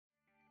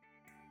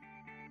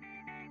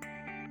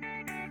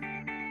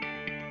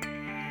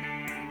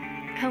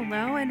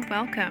Hello and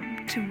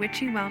welcome to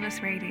Witchy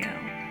Wellness Radio.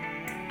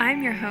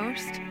 I'm your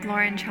host,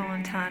 Lauren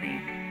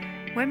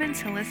Chalantani,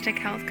 women's holistic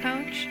health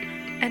coach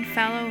and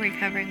fellow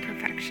recovering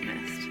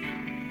perfectionist.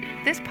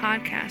 This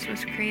podcast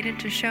was created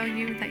to show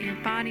you that your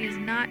body is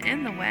not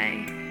in the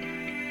way,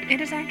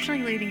 it is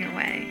actually leading your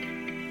way.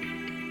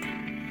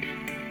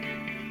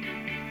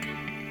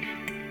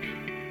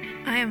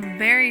 I am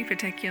very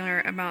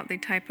particular about the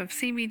type of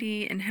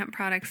CBD and hemp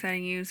products that I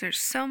use. There's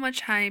so much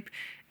hype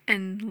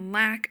and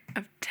lack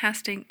of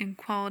testing and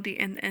quality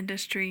in the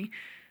industry.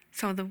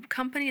 So the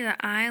company that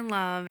I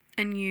love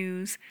and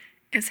use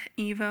is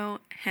Evo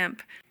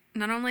Hemp.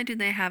 Not only do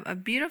they have a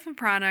beautiful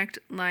product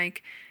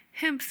like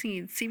hemp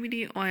seeds,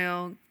 CBD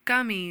oil,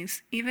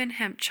 gummies, even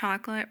hemp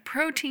chocolate,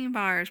 protein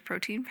bars,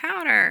 protein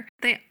powder,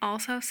 they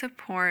also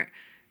support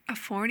a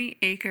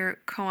 40-acre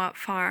co-op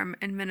farm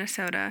in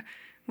Minnesota,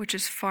 which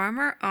is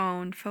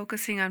farmer-owned,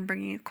 focusing on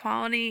bringing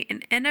equality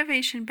and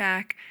innovation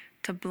back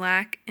to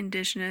Black,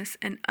 Indigenous,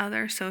 and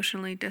other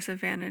socially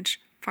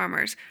disadvantaged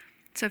farmers.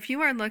 So if you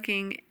are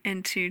looking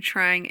into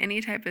trying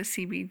any type of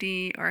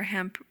CBD or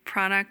hemp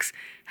products,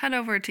 head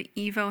over to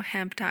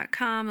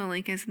evohemp.com. The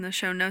link is in the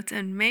show notes,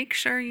 and make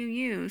sure you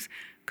use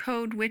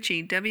code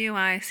WICHY,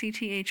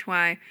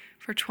 WICTHY,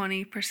 for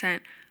 20%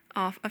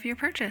 off of your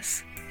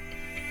purchase.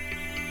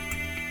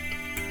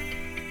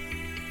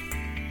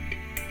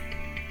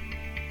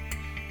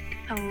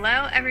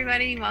 Hello,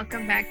 everybody.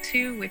 Welcome back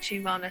to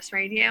Witchy Wellness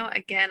Radio.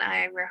 Again,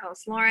 I am your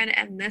host, Lauren,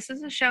 and this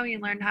is a show you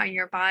learn how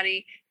your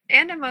body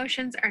and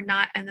emotions are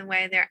not in the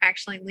way. They're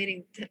actually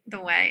leading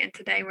the way. And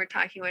today we're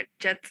talking with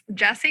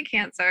Jessie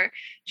Cancer.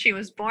 She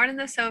was born in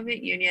the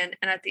Soviet Union,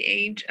 and at the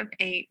age of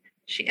 8,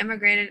 she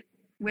immigrated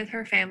with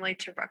her family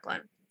to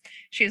Brooklyn.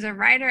 She's a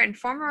writer and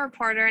former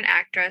reporter and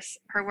actress.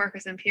 Her work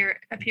has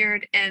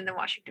appeared in the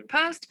Washington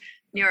Post,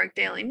 New York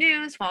Daily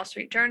News, Wall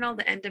Street Journal,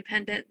 The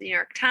Independent, The New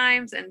York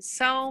Times, and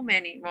so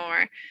many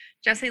more.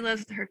 Jessie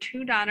lives with her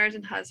 2 daughters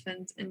and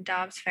husbands in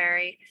Dobbs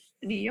Ferry,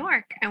 New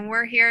York, and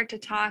we're here to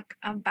talk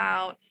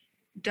about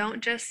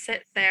don't just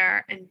sit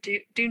there and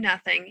do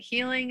nothing,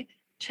 healing,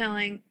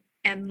 chilling,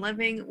 and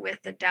living with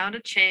the Tao Te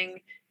Ching,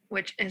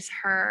 which is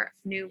her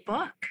new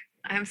book.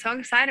 I'm so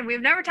excited.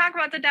 We've never talked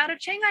about the Tao Te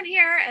Ching on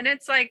here, and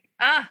it's like,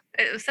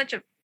 it was such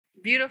a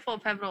beautiful,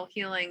 pivotal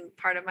healing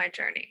part of my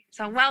journey.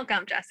 So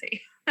welcome,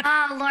 Jessie.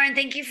 Lauren,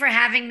 thank you for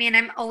having me. And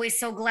I'm always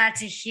so glad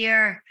to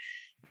hear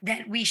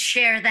that we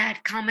share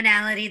that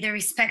commonality, the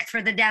respect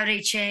for the Tao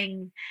Te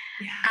Ching.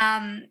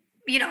 Yeah.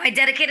 I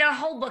dedicated a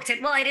whole book to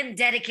it. Well, I didn't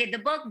dedicate the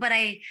book, but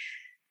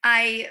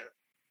I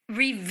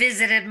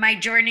revisited my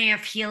journey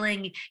of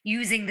healing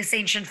using this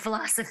ancient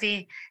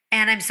philosophy.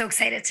 And I'm so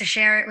excited to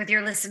share it with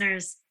your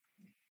listeners.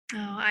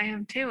 Oh, I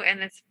am too.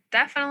 And it's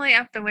definitely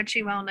up the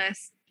Witchy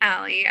Wellness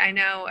alley. I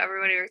know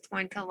everybody is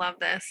going to love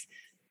this.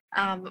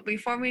 But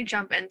before we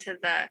jump into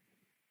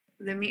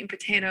the meat and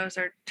potatoes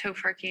or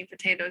tofurkey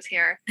potatoes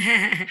here,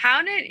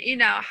 how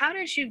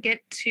did you get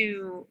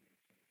to,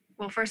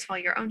 well, first of all,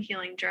 your own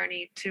healing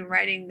journey to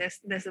writing this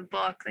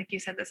book, like you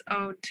said, this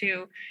ode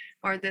to,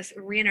 or this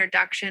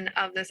reintroduction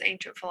of this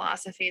ancient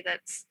philosophy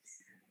that's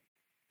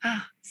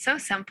so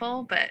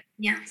simple, but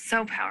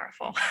so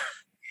powerful.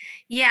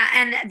 Yeah,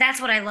 and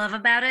that's what I love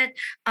about it.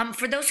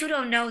 For those who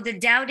don't know, the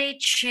Tao Te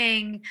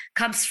Ching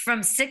comes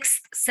from 6th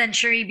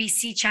century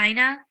BC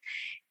China,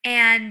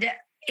 and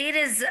it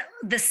is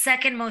the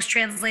second most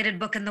translated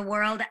book in the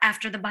world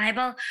after the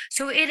Bible.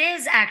 So it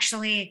is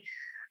actually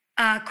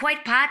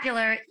quite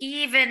popular,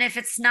 even if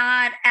it's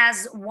not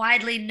as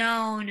widely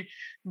known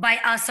by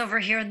us over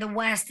here in the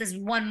West as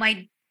one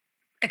might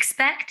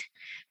expect.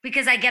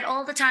 Because I get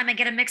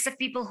a mix of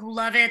people who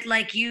love it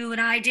like you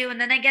and I do. And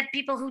then I get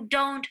people who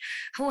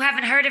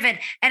haven't heard of it.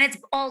 And it's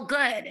all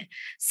good.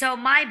 So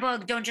my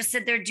book, Don't Just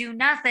Sit There, Do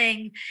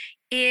Nothing,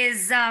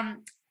 is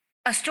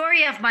a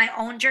story of my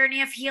own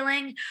journey of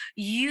healing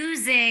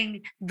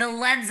using the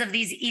lens of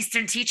these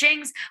Eastern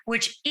teachings,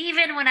 which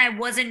even when I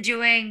wasn't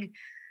doing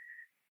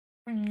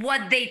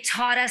what they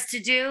taught us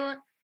to do,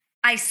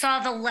 I saw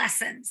the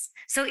lessons.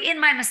 So in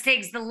my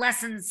mistakes, the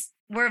lessons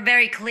were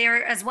very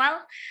clear as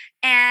well.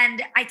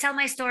 And I tell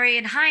my story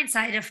in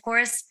hindsight, of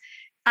course.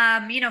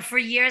 For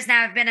years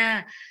now, I've been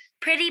a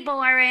pretty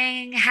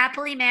boring,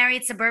 happily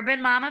married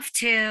suburban mom of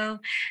 2.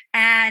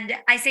 And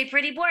I say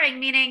pretty boring,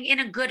 meaning in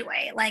a good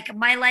way. Like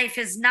my life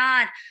is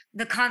not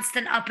the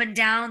constant up and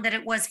down that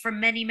it was for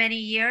many, many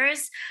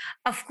years.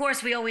 Of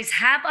course, we always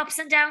have ups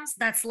and downs.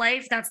 That's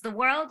life. That's the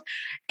world.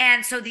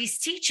 And so these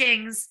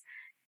teachings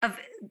of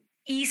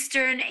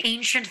Eastern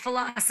ancient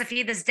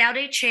philosophy, this Tao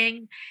Te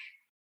Ching,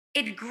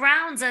 it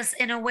grounds us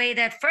in a way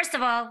that, first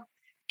of all,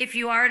 if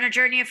you are in a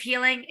journey of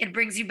healing, it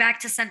brings you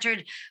back to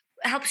centered,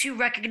 helps you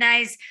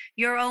recognize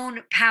your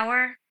own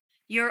power,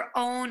 your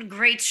own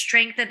great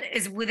strength that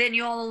is within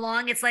you all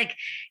along. It's like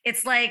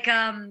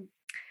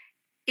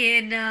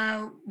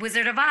in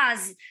Wizard of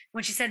Oz,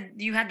 when she said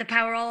you had the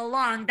power all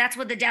along. That's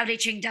what the Tao Te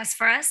Ching does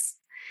for us.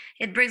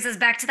 It brings us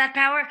back to that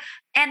power.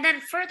 And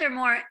then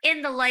furthermore,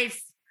 in the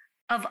life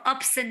of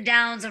ups and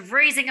downs, of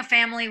raising a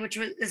family, which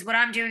is what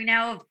I'm doing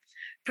now, of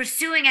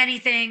pursuing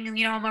anything,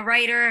 I'm a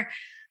writer.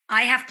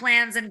 I have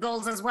plans and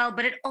goals as well,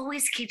 but it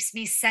always keeps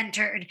me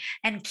centered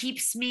and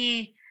keeps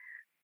me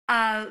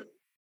uh,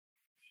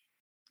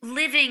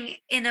 living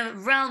in a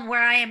realm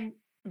where I am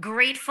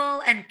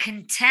grateful and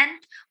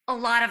content a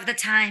lot of the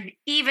time,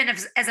 even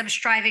as I'm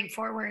striving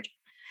forward.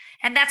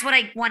 And that's what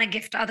I want to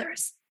gift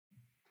others.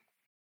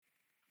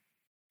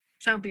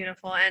 So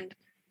beautiful. And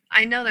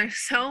I know there's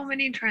so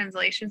many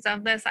translations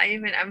of this.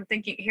 I'm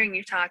thinking, hearing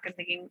you talk, I'm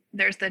thinking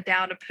there's the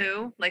Tao to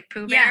Pooh, like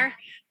Pooh Bear. Yeah.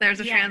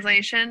 There's a Yeah.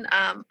 translation.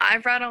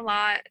 I've read a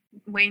lot.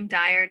 Wayne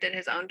Dyer did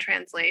his own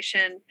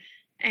translation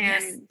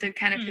and Yes. did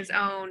kind of his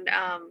own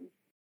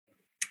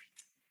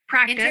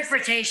practice.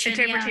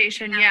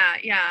 Interpretation.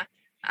 Yeah.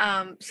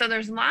 So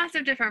there's lots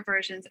of different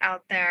versions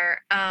out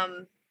there.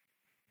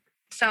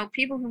 So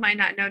people who might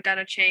not know Tao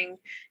Te Ching,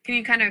 can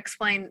you kind of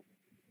explain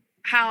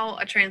how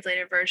a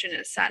translated version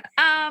is set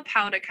up,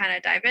 how to kind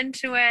of dive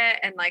into it,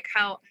 and like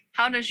how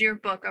does your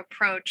book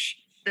approach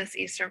this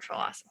Eastern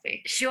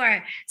philosophy?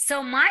 Sure.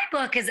 So my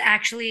book is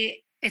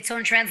actually its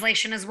own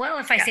translation as well,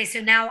 if I say so.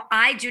 Now,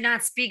 I do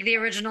not speak the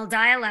original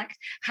dialect.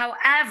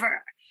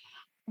 However,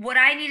 what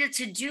I needed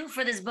to do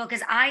for this book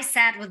is I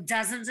sat with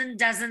dozens and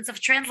dozens of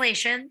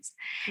translations,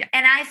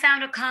 and I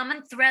found a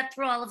common thread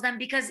through all of them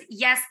because,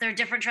 yes, they're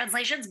different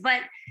translations,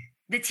 but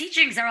the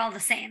teachings are all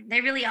the same.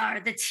 They really are.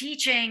 The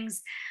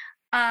teachings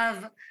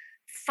of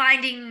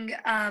finding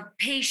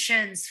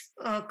patience,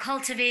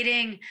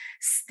 cultivating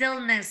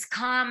stillness,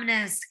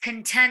 calmness,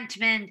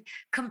 contentment,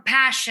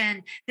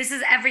 compassion. This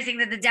is everything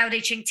that the Tao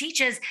Te Ching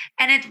teaches,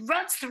 and it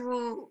runs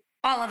through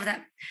all of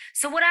them.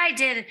 So what I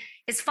did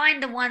is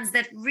find the ones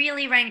that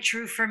really rang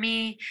true for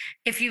me.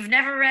 If you've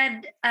never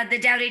read the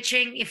Tao Te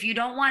Ching, if you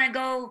don't want to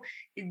go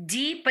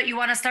deep, but you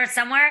want to start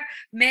somewhere,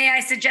 may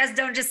I suggest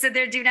don't just sit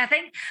there, do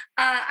nothing.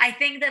 I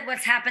think that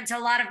what's happened to a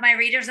lot of my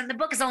readers, and the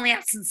book is only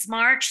out since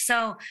March,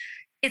 so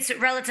it's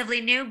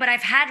relatively new, but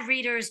I've had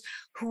readers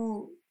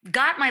who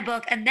got my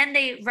book and then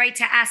they write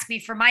to ask me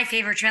for my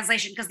favorite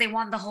translation because they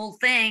want the whole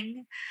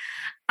thing.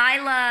 I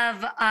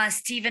love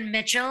Stephen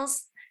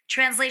Mitchell's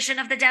translation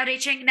of the Tao Te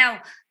Ching.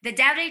 Now, the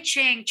Tao Te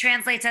Ching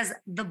translates as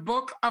the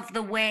Book of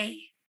the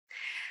Way.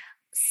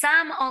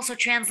 Some also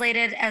translate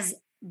it as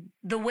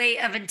the Way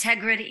of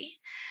Integrity.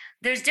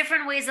 There's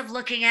different ways of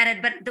looking at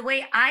it, but the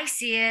way I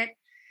see it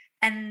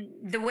and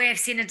the way I've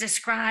seen it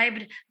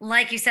described,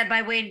 like you said,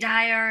 by Wayne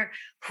Dyer,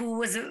 who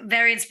was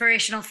very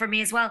inspirational for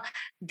me as well,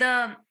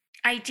 the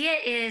idea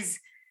is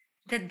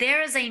that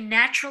there is a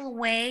natural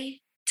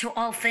way to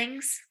all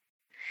things.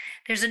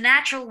 There's a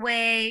natural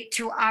way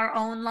to our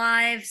own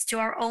lives, to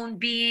our own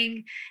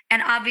being.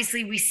 And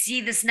obviously, we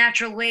see this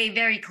natural way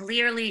very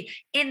clearly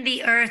in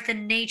the earth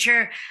and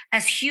nature.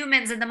 As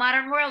humans in the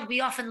modern world,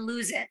 we often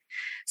lose it.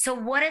 So,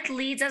 what it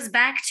leads us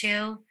back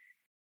to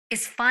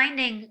is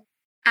finding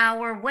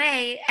our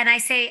way. And I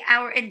say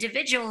our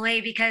individual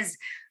way because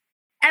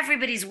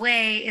everybody's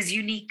way is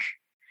unique.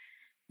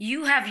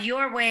 You have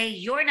your way,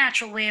 your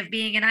natural way of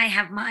being, and I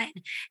have mine.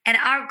 And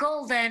our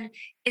goal then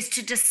is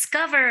to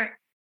discover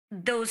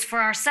those for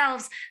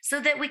ourselves so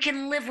that we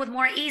can live with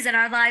more ease in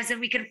our lives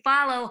and we can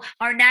follow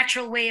our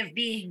natural way of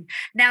being.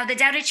 Now, the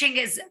Tao Te Ching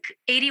is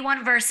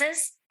 81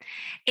 verses,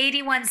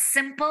 81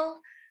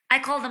 simple, I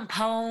call them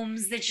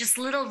poems. They're just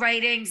little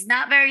writings,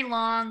 not very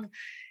long,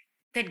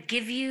 that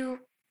give you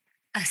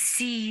a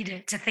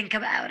seed to think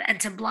about and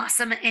to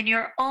blossom in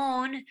your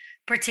own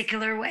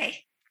particular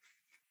way.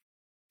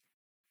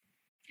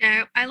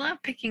 Yeah, I love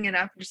picking it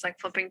up, just like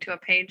flipping to a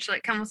page,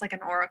 like almost like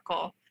an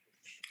oracle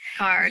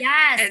card.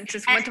 Yes. And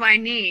just what do I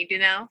need,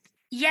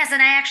 Yes,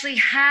 and I actually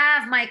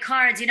have my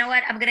cards. You know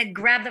what? I'm going to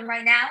grab them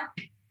right now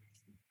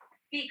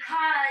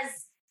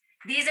because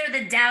these are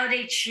the Tao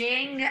Te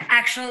Ching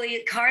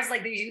actually cards,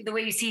 like the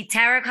way you see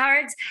tarot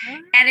cards.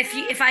 And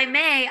if I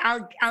may,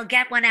 I'll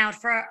get one out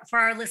for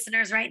our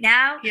listeners right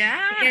now.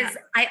 Yeah. Because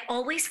I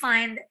always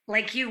find,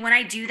 like you, when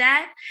I do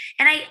that,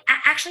 and I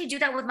actually do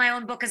that with my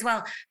own book as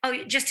well.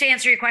 Oh, just to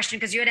answer your question,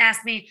 because you had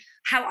asked me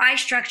how I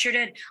structured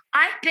it.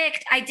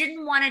 I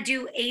didn't want to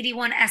do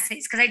 81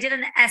 essays because I did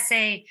an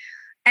essay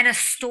and a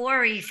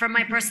story from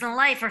my personal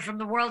life or from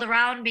the world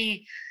around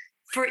me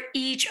for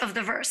each of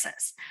the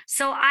verses.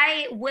 So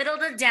I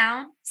whittled it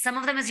down. Some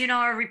of them, as you know,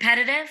 are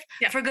repetitive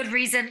for good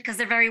reason, because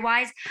they're very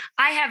wise.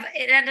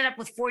 It ended up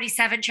with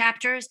 47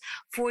 chapters,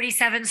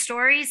 47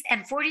 stories,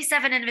 and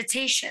 47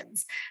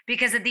 invitations,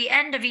 because at the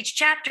end of each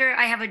chapter,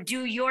 I have a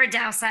Do Your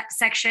Tao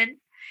section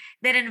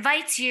that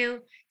invites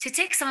you to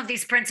take some of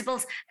these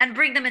principles and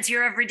bring them into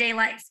your everyday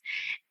life.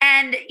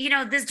 And,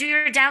 this Do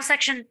Your Tao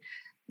section,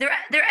 they're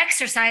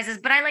exercises,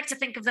 but I like to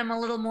think of them a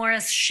little more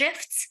as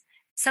shifts.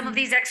 Some of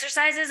these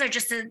exercises are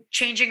just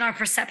changing our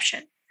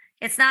perception.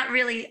 It's not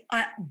really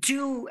a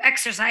do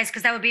exercise,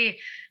 because that would be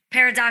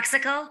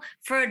paradoxical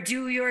for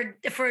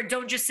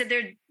don't just sit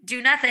there,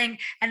 do nothing.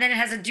 And then it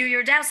has a Do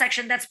Your Tao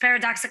section. That's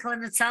paradoxical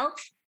in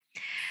itself.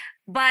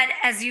 But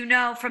as you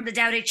know, from the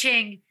Tao Te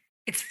Ching,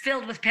 it's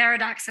filled with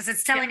paradoxes.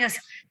 It's telling us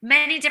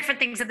many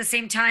different things at the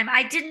same time.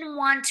 I didn't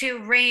want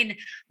to rain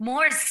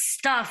more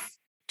stuff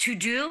to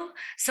do.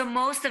 So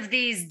most of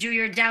these do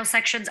your Tao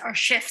sections are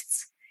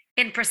shifts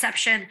in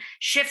perception,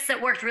 shifts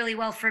that worked really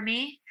well for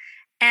me.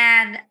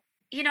 And,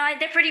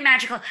 they're pretty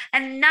magical.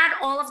 And not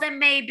all of them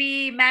may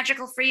be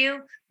magical for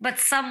you, but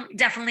some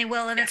definitely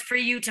will. And it's for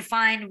you to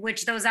find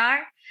which those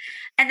are.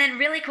 And then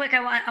really quick,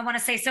 I want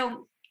to say,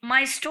 so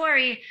my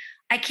story,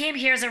 I came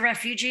here as a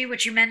refugee,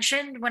 which you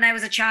mentioned when I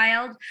was a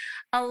child.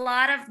 A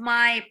lot of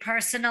my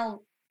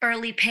personal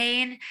early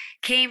pain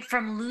came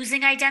from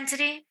losing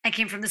identity. I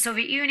came from the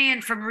Soviet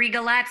Union, from Riga,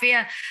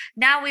 Latvia.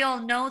 Now we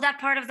all know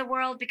that part of the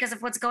world because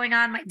of what's going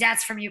on. My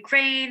dad's from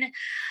Ukraine.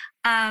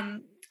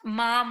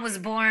 Mom was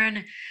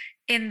born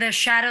in the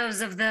shadows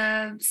of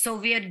the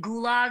Soviet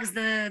gulags,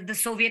 the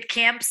Soviet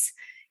camps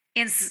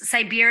in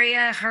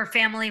Siberia. Her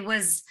family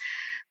was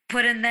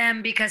put in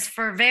them because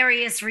for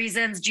various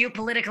reasons,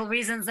 geopolitical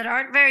reasons that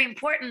aren't very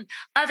important,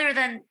 other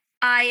than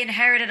I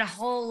inherited a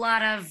whole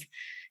lot of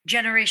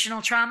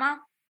generational trauma.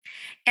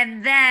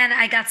 And then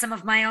I got some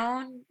of my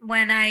own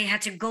when I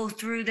had to go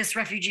through this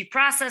refugee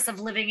process of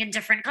living in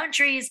different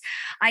countries.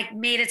 I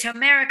made it to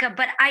America,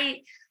 but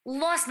I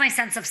lost my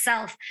sense of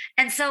self.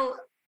 And so,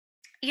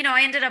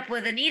 I ended up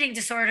with an eating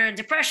disorder and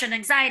depression,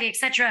 anxiety,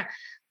 etc.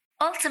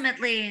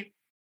 Ultimately,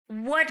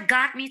 what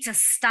got me to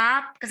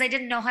stop, because I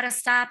didn't know how to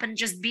stop and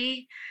just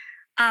be,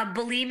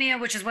 bulimia,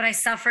 which is what I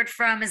suffered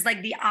from, is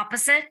like the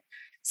opposite.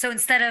 So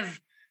instead of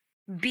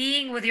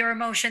being with your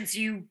emotions,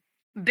 you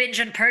binge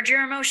and purge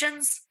your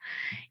emotions.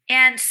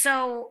 And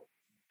so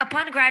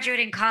upon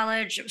graduating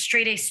college, I was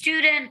straight A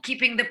student,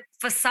 keeping the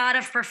facade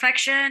of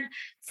perfection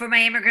for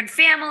my immigrant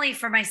family,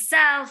 for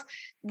myself,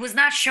 was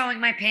not showing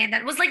my pain.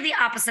 That was like the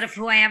opposite of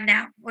who I am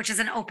now, which is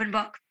an open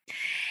book.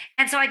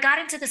 And so I got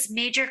into this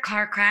major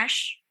car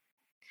crash.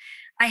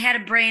 I had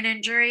a brain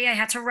injury. I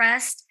had to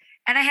rest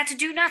and I had to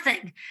do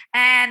nothing.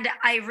 And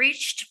I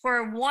reached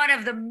for one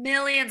of the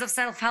millions of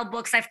self-help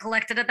books I've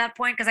collected at that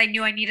point because I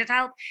knew I needed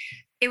help.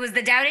 It was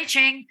the Tao Te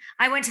Ching.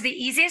 I went to the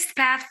easiest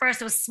path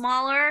first. It was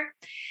smaller.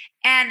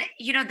 And,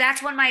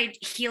 that's when my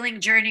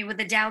healing journey with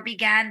the Tao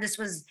began. This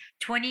was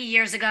 20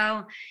 years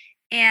ago.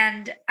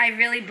 And I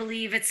really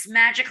believe it's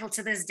magical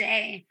to this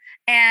day.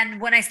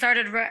 And when I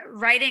started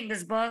writing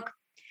this book,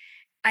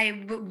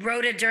 I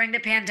wrote it during the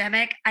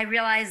pandemic. I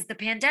realized the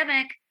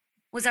pandemic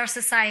was our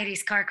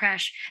society's car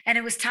crash. And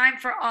it was time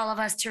for all of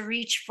us to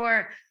reach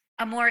for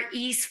a more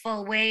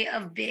easeful way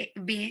of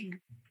being.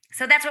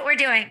 So that's what we're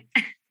doing.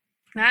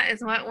 That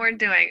is what we're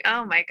doing.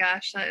 Oh my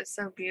gosh, that is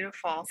so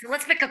beautiful. So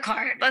let's pick a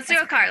card. Let's do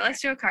a card.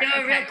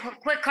 Do a real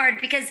quick card,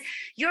 because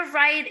you're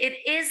right. It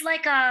is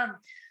like a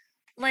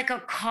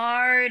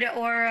card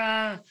or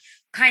a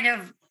kind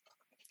of,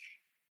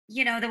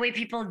 the way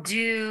people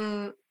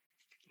do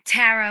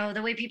tarot,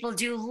 the way people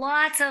do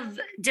lots of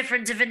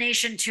different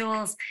divination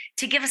tools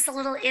to give us a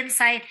little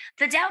insight.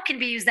 The Tao can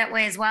be used that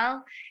way as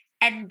well.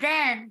 And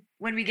then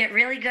when we get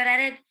really good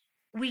at it,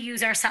 we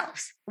use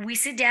ourselves. We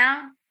sit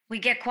down, we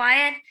get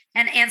quiet,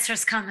 and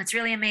answers come. It's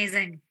really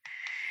amazing.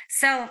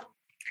 So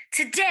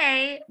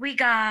today we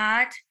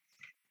got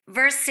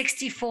verse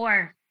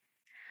 64.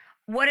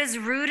 What is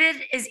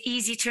rooted is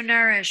easy to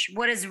nourish.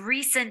 What is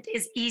recent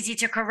is easy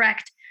to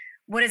correct.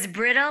 What is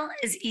brittle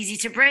is easy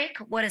to break.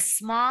 What is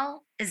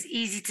small is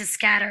easy to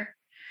scatter.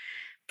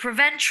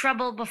 Prevent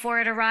trouble before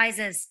it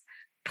arises.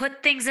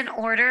 Put things in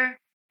order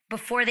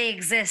before they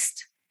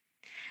exist.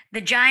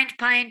 The giant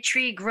pine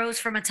tree grows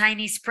from a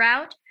tiny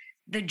sprout.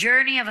 The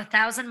journey of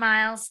 1,000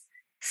 miles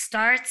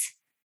starts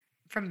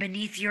from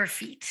beneath your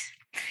feet.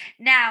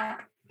 Now,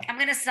 I'm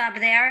going to stop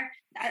there.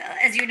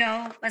 As you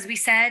know, as we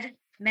said,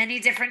 many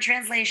different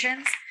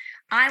translations.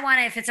 I want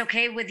to, if it's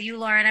okay with you,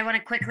 Lauren, I want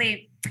to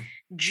quickly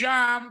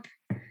jump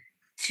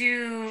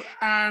to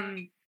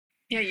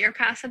your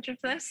passage of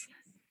this.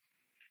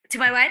 To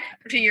my what?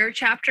 To your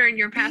chapter and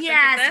your passage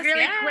yes, of this?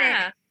 Really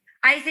quick.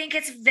 I think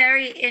it's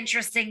very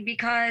interesting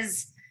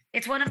because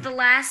it's one of the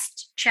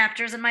last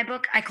chapters in my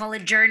book. I call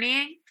it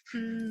Journeying.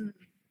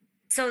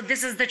 So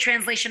this is the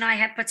translation I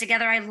had put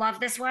together. I love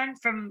this one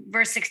from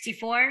verse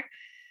 64.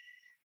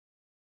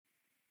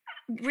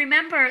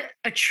 Remember,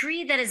 a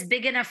tree that is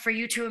big enough for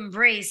you to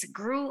embrace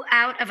grew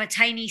out of a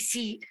tiny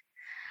seed.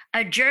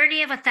 A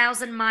journey of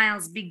 1,000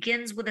 miles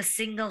begins with a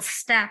single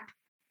step.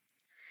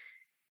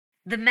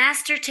 The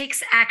master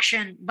takes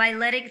action by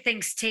letting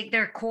things take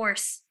their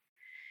course.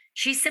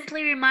 She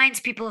simply reminds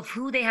people of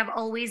who they have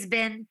always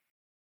been.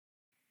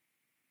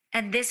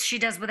 And this she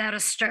does without a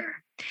stir.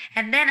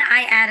 And then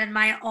I add in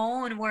my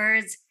own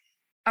words,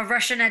 a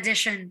Russian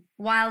addition,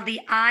 while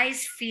the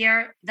eyes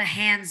fear, the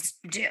hands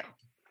do.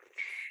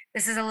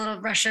 This is a little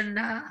Russian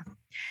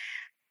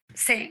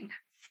saying.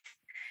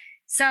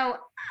 So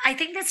I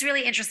think that's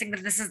really interesting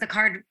that this is the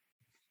card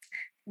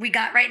we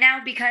got right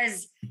now,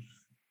 because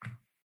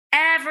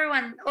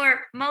everyone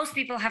or most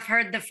people have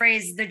heard the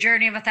phrase, the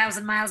journey of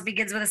 1,000 miles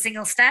begins with a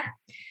single step.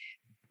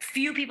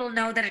 Few people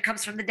know that it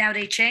comes from the Tao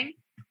Te Ching.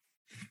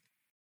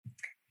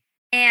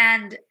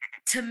 And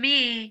to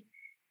me,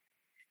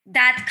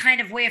 that kind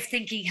of way of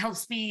thinking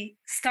helps me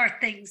start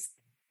things.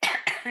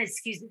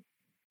 Excuse me.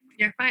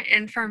 You're fine.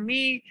 And for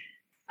me,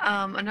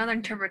 Another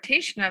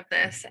interpretation of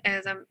this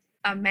is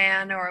a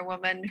man or a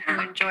woman who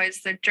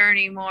enjoys the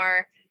journey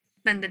more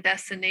than the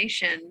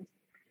destination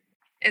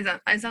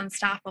is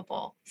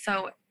unstoppable.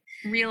 So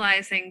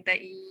realizing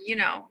that, you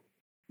know,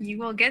 you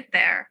will get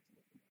there,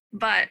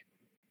 but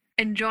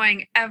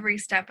enjoying every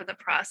step of the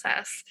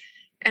process,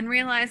 and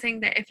realizing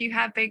that if you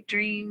have big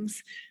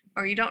dreams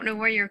or you don't know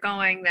where you're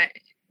going, that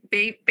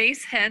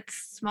base hits,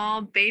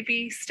 small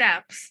baby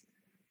steps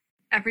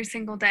every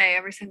single day,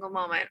 every single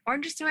moment, or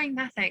just doing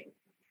nothing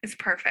is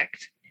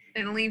perfect.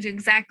 And it leaves you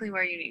exactly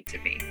where you need to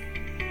be.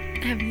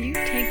 Have you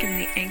taken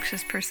the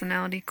anxious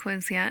personality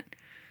quiz yet?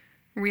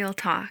 Real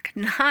talk.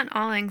 Not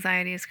all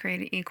anxiety is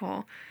created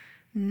equal,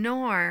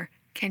 nor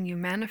can you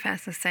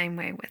manifest the same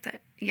way with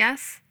it.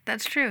 Yes,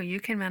 that's true. You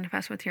can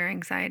manifest with your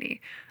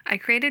anxiety. I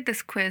created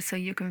this quiz so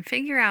you can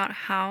figure out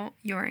how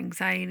your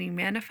anxiety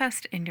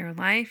manifests in your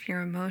life,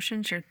 your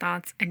emotions, your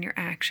thoughts, and your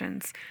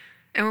actions.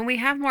 And when we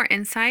have more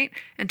insight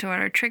into what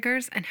are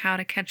triggers and how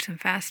to catch them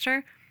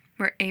faster,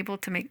 we're able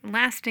to make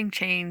lasting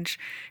change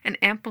and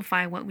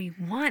amplify what we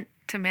want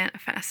to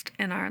manifest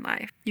in our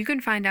life. You can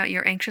find out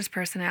your anxious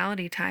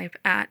personality type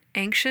at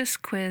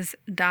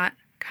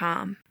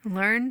anxiousquiz.com.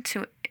 Learn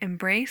to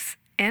embrace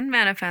and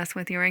manifest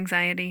with your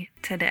anxiety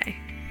today.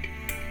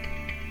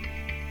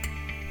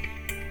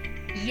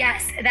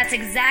 Yes, that's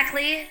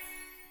exactly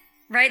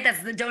right.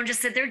 That's the don't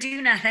just sit there,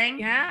 do nothing.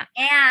 Yeah.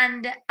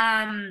 And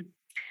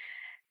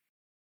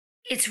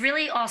it's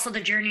really also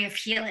the journey of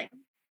healing,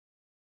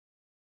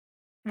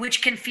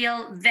 which can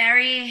feel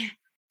very,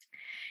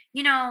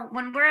 you know,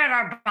 when we're at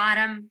our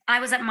bottom. I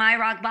was at my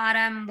rock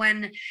bottom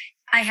when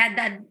I had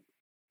that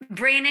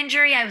brain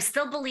injury. I was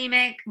still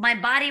bulimic. My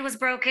body was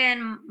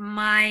broken.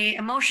 My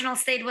emotional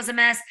state was a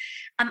mess.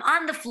 I'm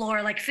on the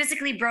floor, like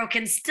physically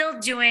broken, still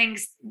doing,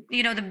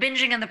 you know, the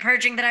binging and the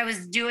purging that I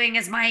was doing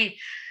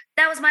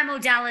that was my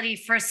modality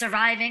for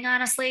surviving,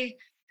 honestly.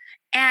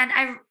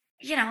 And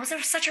you know, it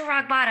was such a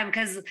rock bottom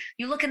because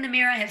you look in the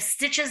mirror, I have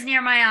stitches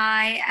near my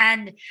eye,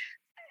 and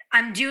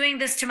I'm doing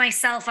this to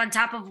myself on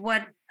top of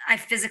what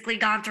I've physically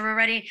gone through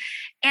already.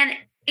 And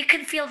it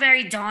can feel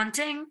very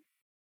daunting.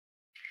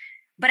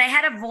 But I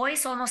had a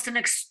voice, almost an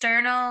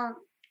external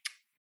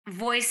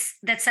voice,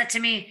 that said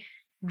to me,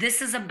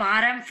 this is a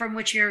bottom from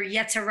which you're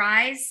yet to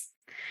rise.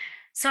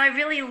 So I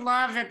really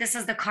love that this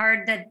is the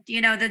card that,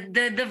 you know,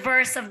 the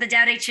verse of the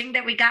Tao Te Ching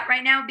that we got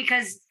right now,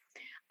 because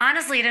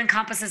honestly, it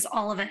encompasses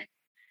all of it.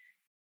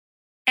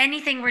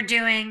 Anything we're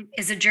doing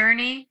is a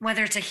journey,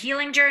 whether it's a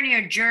healing journey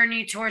or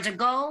journey towards a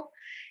goal.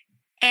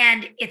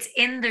 And it's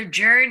in the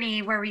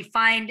journey where we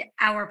find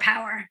our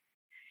power,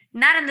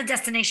 not in the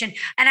destination.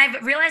 And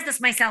I've realized this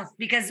myself,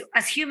 because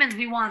as humans,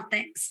 we want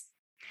things.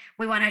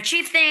 We want to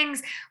achieve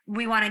things.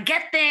 We want to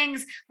get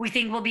things. We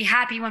think we'll be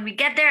happy when we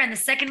get there. And the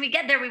second we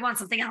get there, we want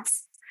something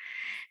else.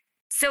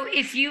 So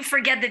if you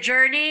forget the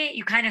journey,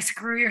 you kind of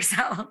screw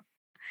yourself.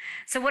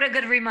 So what a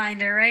good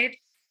reminder, right?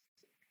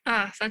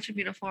 Such a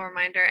beautiful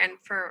reminder. And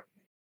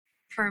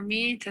for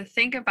me to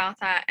think about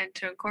that and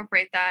to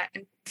incorporate that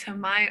into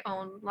my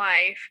own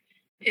life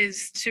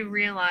is to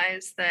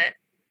realize that,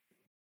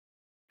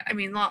 I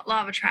mean, law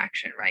of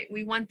attraction, right?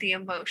 We want the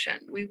emotion.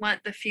 We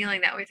want the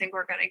feeling that we think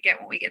we're going to get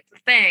when we get the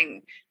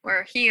thing.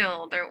 We're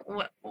healed,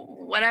 or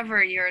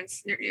whatever you're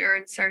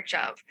in search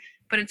of.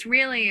 But it's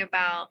really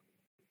about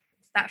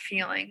that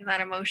feeling, that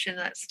emotion,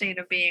 that state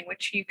of being,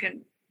 which you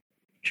can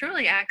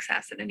truly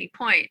access at any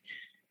point.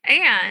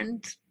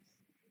 And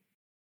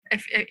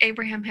if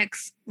Abraham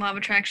Hicks law of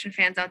attraction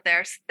fans out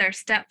there, their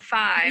step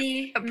 5,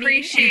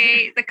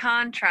 appreciate the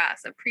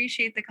contrast.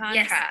 Appreciate the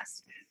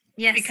contrast.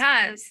 Yes.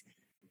 Because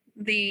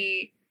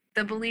the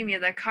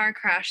bulimia, the car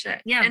crash, the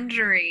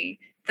injury,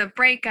 the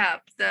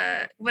breakup,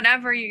 the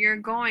whatever you're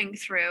going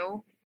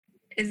through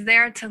is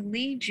there to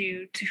lead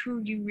you to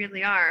who you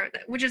really are,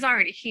 which is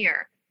already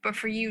here, but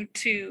for you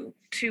to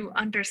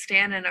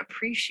understand and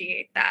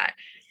appreciate that.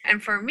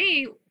 And for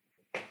me,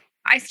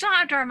 I still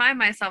have to remind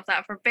myself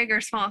that for big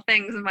or small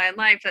things in my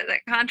life, that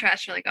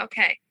contrast, you're like,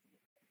 okay,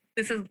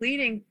 this is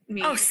leading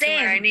me to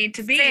where I need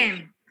to be.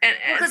 Same.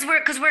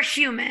 Because we're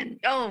human.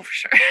 Oh, for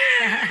sure.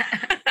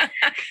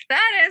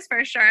 That is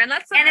for sure. And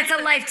it's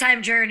a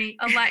lifetime journey.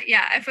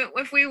 Yeah.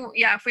 If we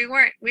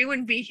weren't, we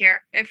wouldn't be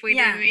here if we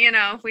didn't,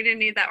 if we didn't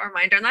need that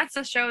reminder. And that's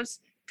the show's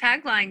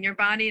tagline: your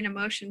body and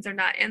emotions are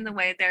not in the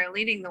way, they're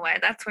leading the way.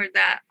 That's where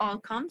that all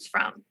comes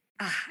from.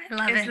 Oh, I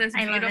love it. It's this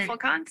beautiful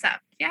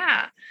concept.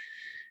 Yeah.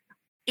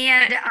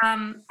 And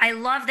I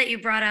love that you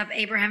brought up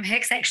Abraham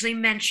Hicks. I actually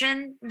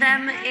mentioned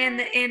them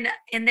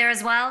in there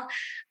as well.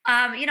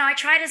 I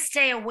try to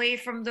stay away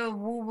from the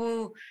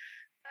woo-woo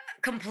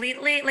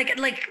completely. Like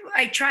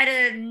I try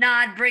to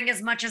not bring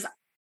as much as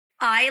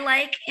I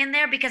like in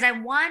there, because I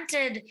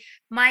wanted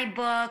my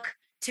book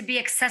to be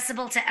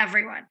accessible to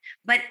everyone.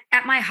 But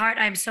at my heart,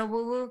 I'm so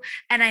woo-woo.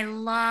 And I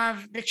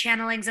love the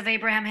channelings of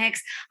Abraham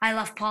Hicks. I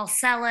love Paul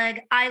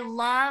Selig. I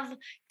love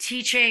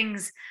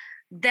teachings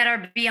that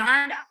are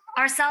beyond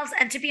ourselves.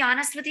 And to be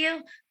honest with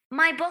you,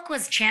 my book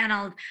was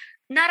channeled.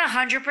 Not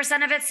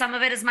 100% of it. Some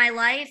of it is my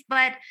life.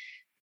 But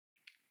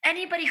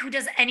anybody who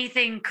does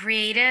anything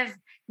creative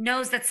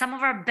knows that some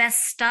of our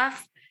best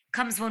stuff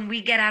comes when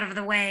we get out of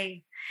the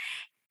way.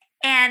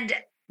 And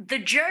the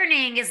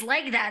journeying is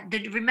like that.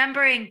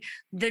 Remembering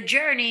the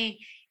journey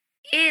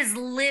is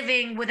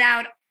living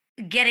without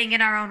getting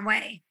in our own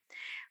way.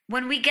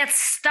 When we get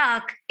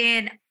stuck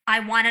in I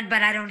want it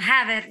but I don't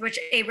have it, which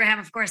Abraham,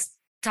 of course,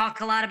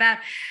 talk a lot about,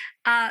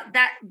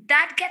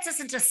 that gets us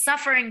into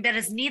suffering that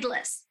is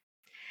needless.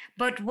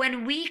 But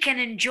when we can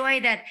enjoy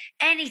that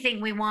anything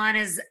we want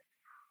is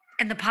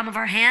in the palm of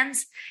our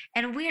hands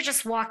and we're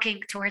just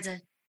walking towards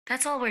it,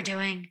 that's all we're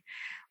doing.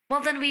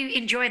 Well, then we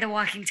enjoy the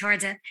walking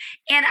towards it.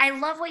 And I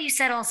love what you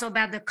said also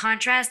about the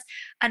contrast.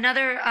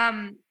 Another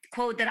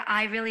quote that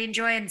I really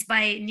enjoy, and it's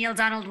by Neil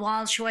Donald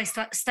Walsh, who I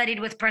studied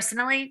with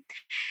personally.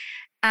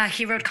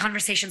 He wrote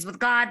Conversations with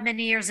God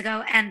many years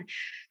ago. And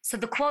so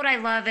the quote I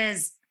love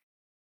is,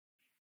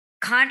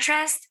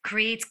 contrast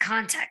creates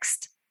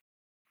context.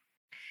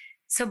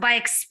 So by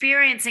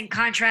experiencing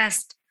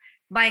contrast,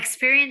 by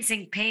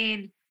experiencing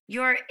pain,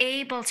 you're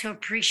able to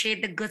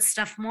appreciate the good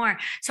stuff more.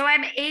 So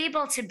I'm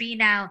able to be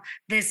now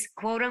this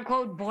quote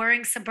unquote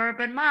boring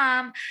suburban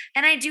mom.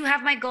 And I do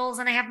have my goals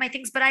and I have my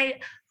things, but I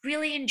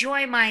really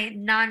enjoy my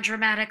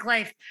non-dramatic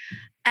life.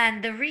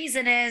 And the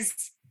reason is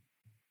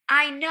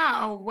I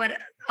know what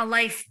a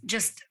life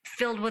just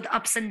filled with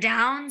ups and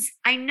downs.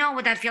 I know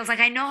what that feels like.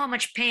 I know how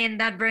much pain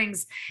that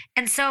brings.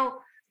 And so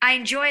I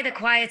enjoy the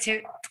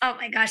quietude. Oh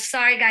my gosh.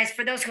 Sorry, guys.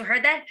 For those who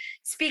heard that,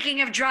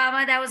 speaking of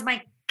drama, that was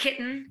my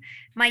kitten,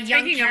 my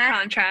young Speaking cat. of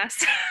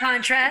contrast.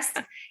 Contrast.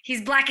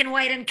 He's black and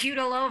white and cute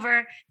all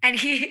over, and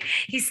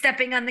he's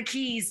stepping on the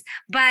keys.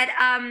 But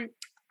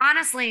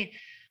honestly,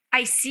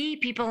 I see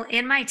people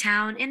in my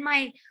town, in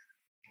my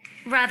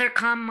rather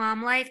calm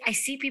mom life, I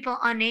see people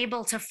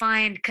unable to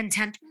find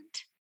contentment.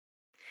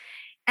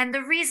 And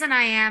the reason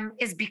I am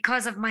is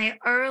because of my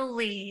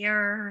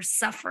earlier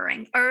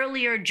suffering,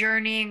 earlier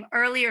journeying,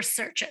 earlier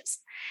searches.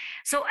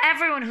 So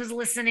everyone who's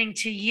listening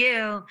to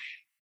you,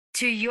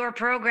 to your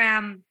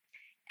program,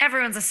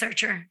 everyone's a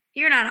searcher.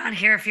 You're not on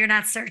here if you're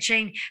not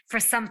searching for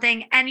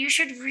something. And you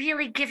should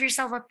really give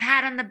yourself a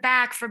pat on the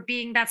back for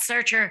being that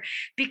searcher,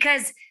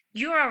 because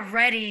you're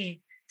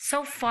already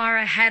so far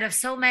ahead of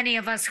so many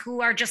of us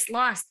who are just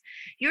lost.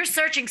 You're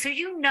searching. So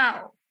you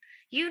know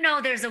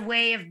there's a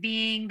way of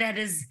being that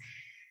is,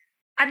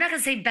 I'm not going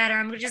to say better.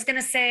 I'm just going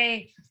to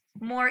say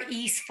more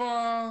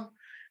easeful.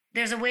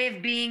 There's a way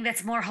of being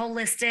that's more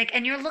holistic,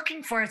 and you're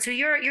looking for it. So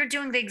you're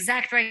doing the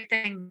exact right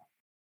thing.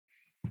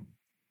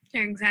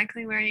 You're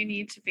exactly where you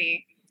need to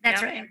be.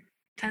 That's right.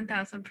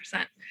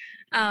 10,000%.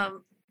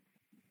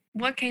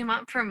 What came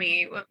up for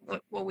me,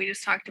 what we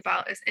just talked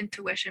about, is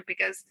intuition,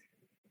 because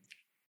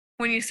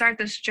when you start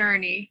this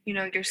journey,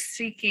 you're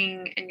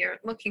seeking and you're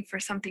looking for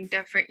something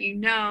different.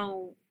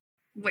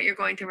 What you're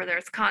going through, whether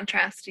it's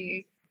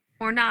contrasty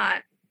or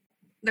not,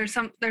 there's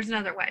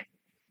another way.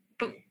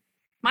 But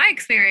my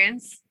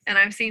experience, and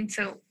I've seen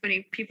so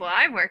many people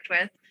I've worked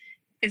with,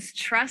 is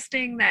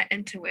trusting that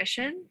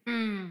intuition,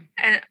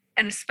 and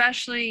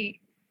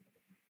especially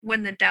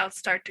when the doubts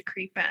start to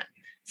creep in.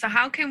 So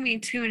how can we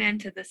tune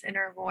into this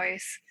inner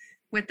voice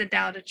with the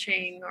Tao Te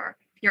Ching or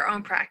your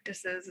own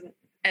practices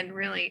and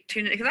really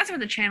tune in? Because that's where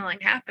the channeling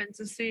happens,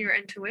 is through your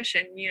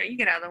intuition. You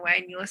get out of the way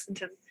and you listen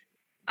to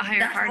a higher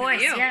that part voice,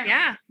 of you.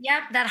 Yeah.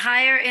 Yep, that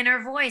higher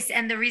inner voice.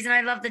 And the reason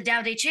I love the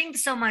Tao Te Ching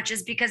so much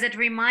is because it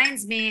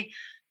reminds me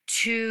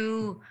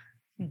to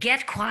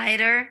get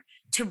quieter,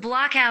 to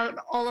block out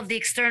all of the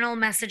external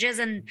messages.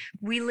 And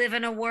we live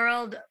in a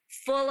world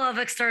full of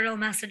external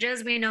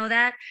messages. We know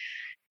that.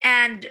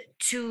 And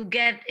to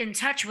get in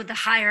touch with the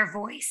higher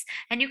voice.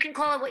 And you can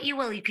call it what you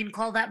will. You can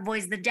call that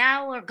voice the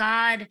Tao or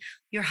God,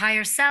 your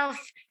higher self,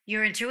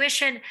 your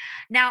intuition.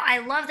 Now, I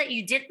love that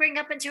you did bring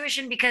up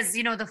intuition, because,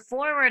 the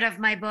foreword of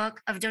my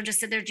book of Don't Just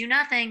Sit There, Do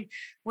Nothing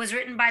was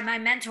written by my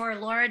mentor,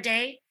 Laura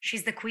Day.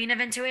 She's the queen of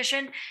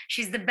intuition.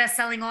 She's the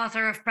best-selling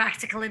author of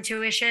Practical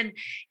Intuition.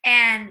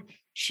 And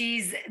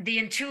she's the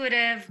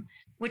intuitive,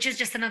 which is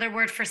just another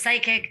word for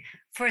psychic,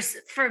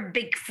 for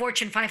big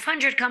Fortune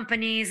 500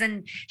 companies.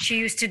 And she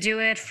used to do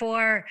it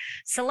for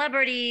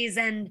celebrities.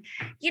 And,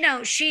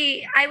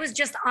 I was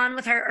just on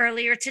with her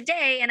earlier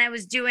today, and I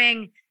was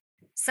doing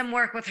some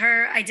work with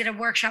her. I did a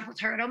workshop with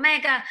her at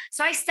Omega.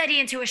 So I study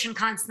intuition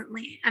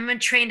constantly. I'm a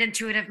trained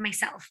intuitive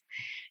myself.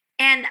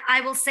 And I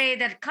will say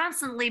that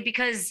constantly,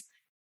 because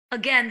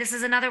again, this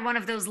is another one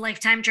of those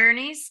lifetime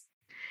journeys.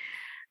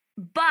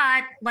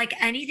 But like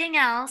anything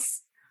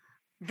else,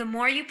 the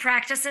more you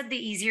practice it, the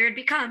easier it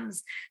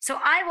becomes. So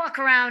I walk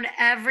around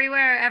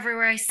everywhere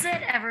I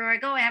sit, everywhere I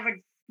go. I have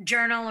a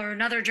journal or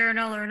another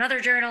journal or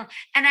another journal,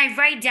 and I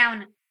write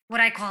down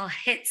what I call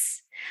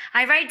hits.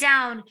 I write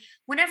down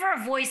whenever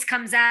a voice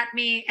comes at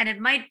me, and it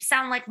might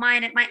sound like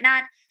mine, it might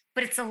not,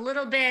 but it's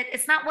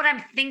not what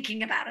I'm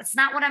thinking about. It's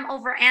not what I'm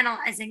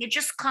overanalyzing. It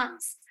just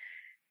comes.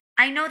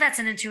 I know that's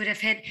an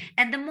intuitive hit.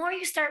 And the more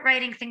you start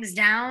writing things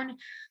down,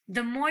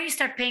 the more you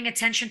start paying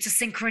attention to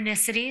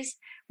synchronicities,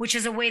 which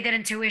is a way that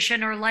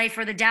intuition or life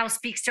or the Tao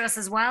speaks to us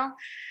as well.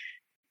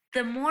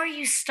 The more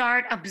you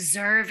start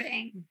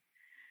observing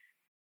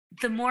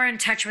the more in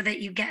touch with it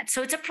you get.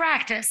 So it's a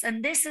practice.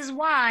 And this is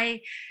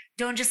why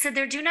don't just sit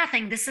there, do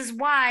nothing. This is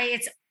why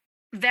it's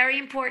very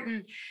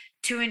important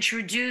to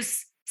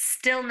introduce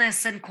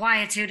stillness and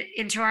quietude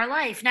into our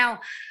life. Now,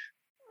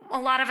 a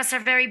lot of us are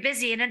very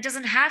busy, and it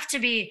doesn't have to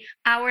be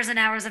hours and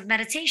hours of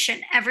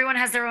meditation. Everyone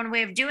has their own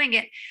way of doing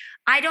it.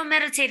 I don't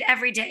meditate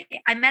every day.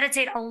 I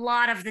meditate a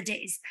lot of the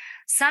days.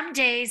 Some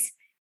days,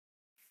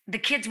 the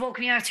kids woke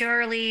me up too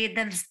early,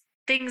 then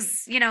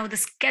things, the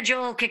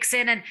schedule kicks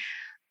in, and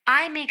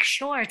I make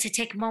sure to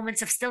take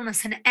moments of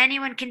stillness, and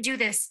anyone can do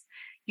this.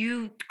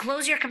 You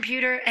close your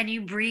computer and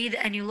you breathe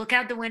and you look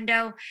out the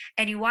window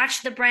and you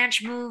watch the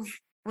branch move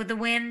with the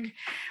wind,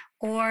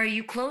 or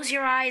you close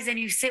your eyes and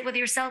you sit with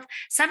yourself.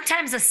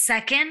 Sometimes a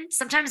second,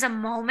 sometimes a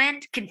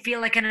moment can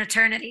feel like an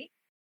eternity.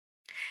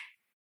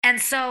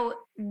 And so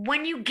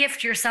when you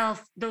gift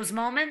yourself those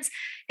moments,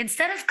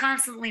 instead of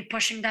constantly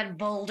pushing that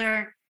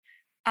boulder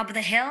up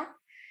the hill,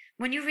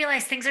 when you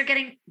realize things are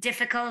getting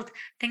difficult,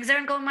 things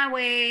aren't going my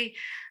way,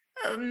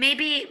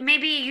 maybe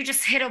you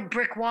just hit a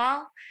brick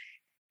wall.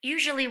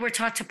 Usually we're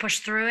taught to push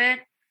through it,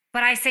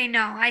 but I say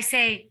no. I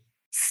say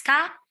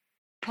stop,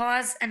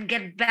 pause, and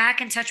get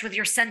back in touch with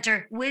your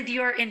center, with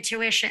your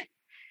intuition,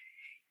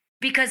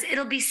 because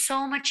it'll be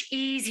so much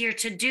easier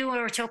to do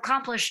or to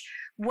accomplish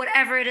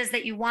whatever it is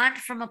that you want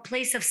from a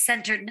place of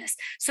centeredness.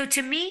 So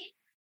to me,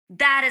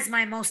 that is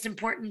my most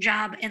important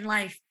job in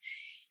life.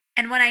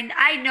 And when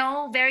I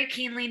know very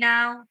keenly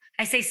now,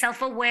 I say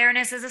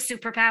self-awareness is a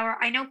superpower.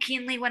 I know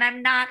keenly when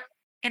I'm not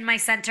in my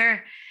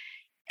center,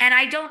 and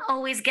I don't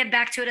always get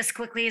back to it as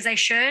quickly as I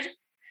should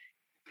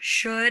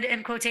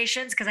in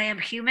quotations, because I am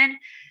human,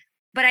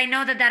 but I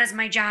know that that is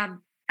my job.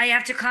 I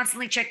have to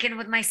constantly check in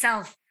with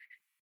myself.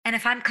 And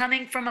if I'm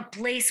coming from a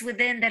place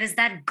within that is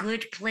that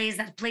good place,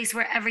 that place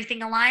where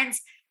everything aligns,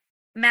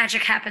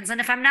 magic happens. And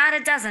if I'm not,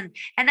 it doesn't.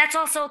 And that's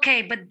also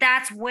okay. But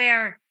that's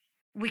where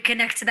we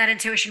connect to that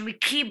intuition. We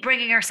keep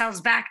bringing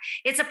ourselves back.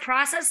 It's a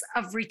process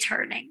of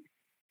returning.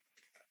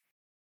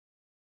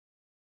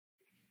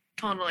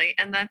 Totally.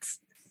 And that's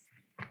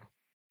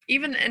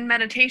even in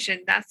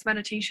meditation, that's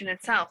meditation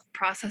itself,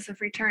 process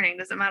of returning.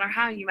 Doesn't matter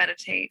how you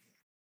meditate.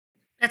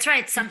 That's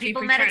right. Some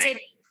people meditate.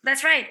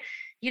 That's right.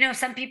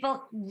 Some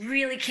people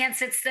really can't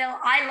sit still.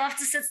 I love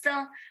to sit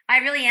still. I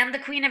really am the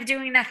queen of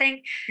doing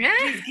nothing. Yeah.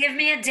 Please give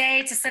me a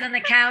day to sit on the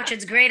couch.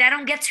 It's great. I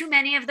don't get too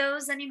many of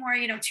those anymore,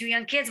 2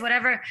 young kids,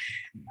 whatever.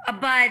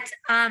 But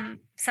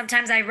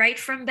sometimes I write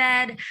from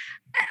bed.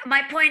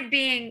 My point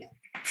being,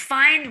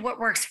 find what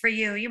works for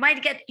you. You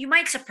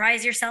might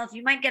surprise yourself.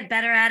 You might get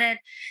better at it.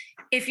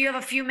 If you have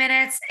a few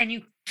minutes and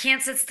you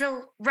can't sit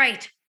still,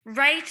 write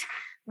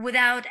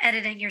without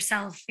editing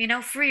yourself,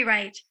 free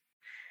write.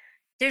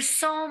 There's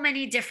so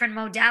many different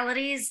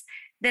modalities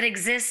that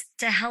exist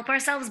to help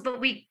ourselves,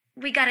 but we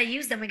got to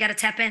use them. We got to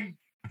tap in.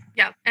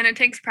 Yeah. And it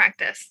takes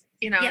practice,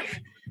 Yep.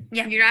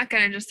 You're not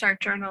going to just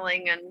start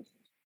journaling and,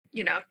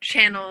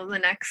 channel the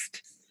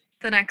next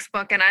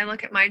book. And I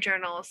look at my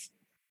journals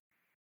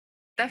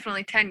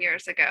definitely 10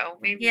 years ago,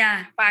 maybe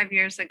 5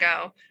 years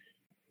ago.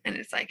 And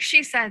it's like,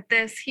 she said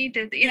this, he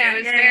did, it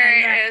was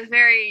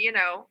very,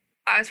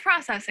 I was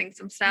processing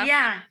some stuff.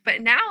 Yeah.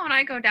 But now when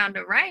I go down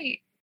to write,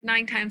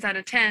 9 times out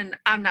of 10,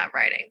 I'm not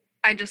writing.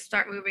 I just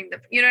start moving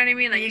you know what I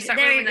mean? Like you start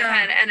moving the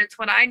pen, and it's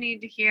what I need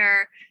to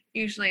hear.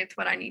 Usually it's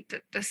what I need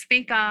to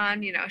speak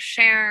on,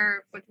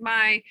 share with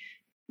my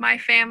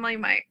family,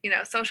 my,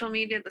 social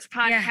media, this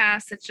podcast. Yeah.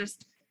 It's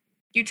just,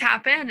 you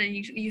tap in and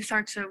you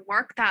start to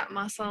work that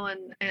muscle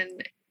and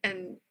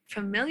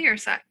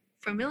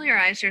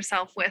familiarize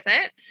yourself with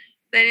it.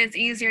 Then it's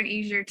easier and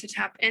easier to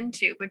tap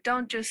into. But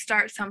don't just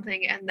start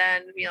something and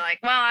then be like,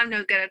 well, I'm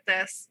no good at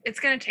this.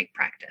 It's going to take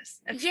practice.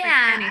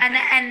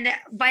 And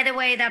by the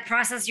way, that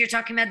process you're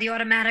talking about, the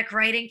automatic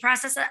writing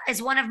process,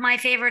 is one of my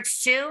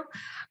favorites too.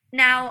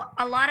 Now,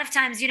 a lot of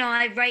times,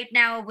 I write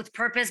now with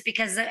purpose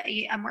because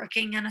I'm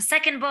working on a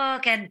second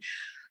book, and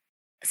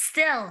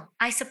still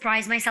I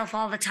surprise myself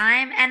all the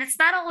time. And it's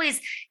not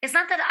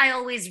that I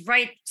always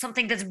write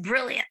something that's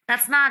brilliant.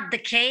 That's not the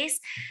case.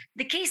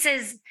 The case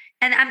is,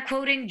 and I'm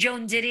quoting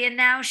Joan Didion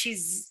now.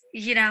 She's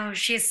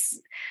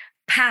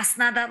passed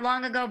not that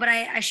long ago, but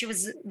she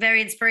was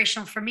very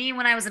inspirational for me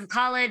when I was in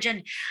college.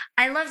 And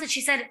I love that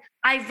she said,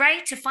 I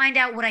write to find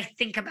out what I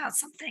think about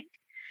something.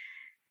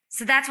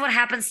 So that's what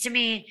happens to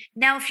me.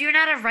 Now, if you're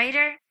not a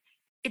writer,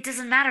 it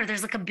doesn't matter.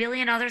 There's like a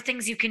billion other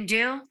things you can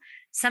do.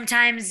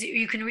 Sometimes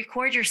you can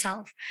record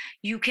yourself.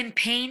 You can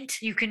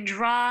paint, you can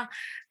draw,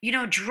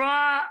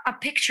 draw a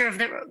picture of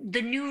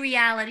the new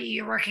reality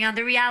you're working on,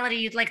 the reality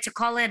you'd like to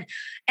call in.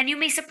 And you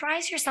may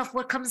surprise yourself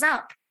what comes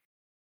up.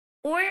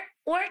 Or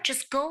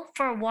just go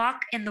for a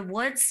walk in the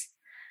woods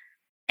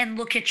and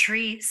look at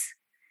trees.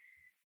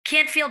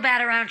 Can't feel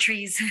bad around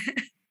trees.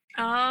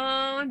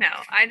 Oh, no.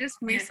 I just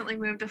recently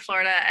moved to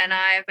Florida and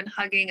I've been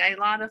hugging a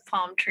lot of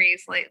palm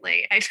trees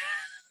lately.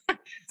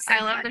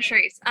 I love the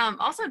trees.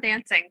 Also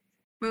dancing,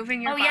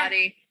 moving your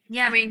body,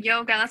 Yeah. I mean,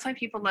 yoga, that's why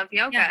people love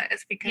yoga, Yeah.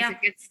 is because Yeah.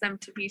 it gets them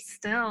to be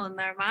still in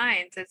their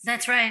minds.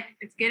 That's right.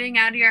 It's getting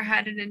out of your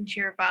head and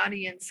into your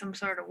body in some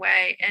sort of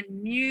way. And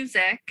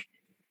music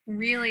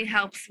really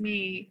helps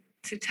me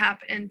to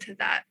tap into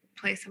that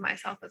place of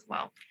myself as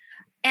well.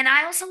 And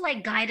I also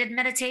like guided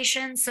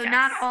meditation. So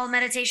not all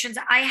meditations.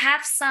 I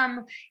have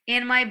some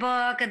in my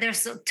book.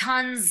 There's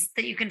tons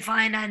that you can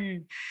find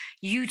on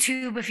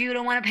YouTube if you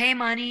don't want to pay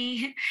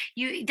money.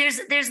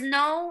 There's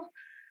no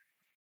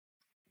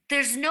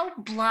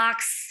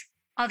blocks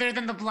other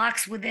than the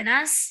blocks within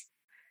us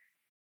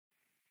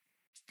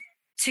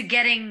to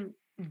getting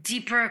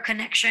deeper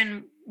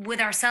connection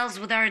with ourselves,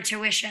 with our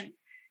intuition.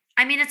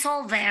 I mean, it's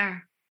all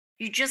there.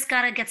 You just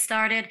got to get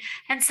started.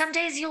 And some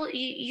days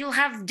you'll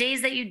have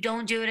days that you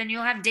don't do it, and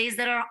you'll have days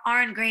that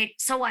aren't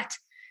great. So what?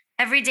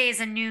 Every day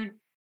is a new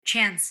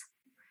chance.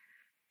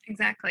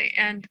 Exactly.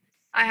 And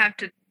I have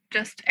to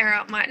just air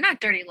out my,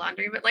 not dirty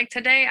laundry, but like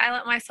today I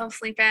let myself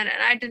sleep in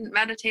and I didn't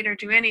meditate or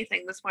do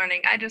anything this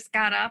morning. I just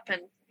got up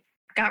and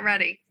got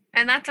ready.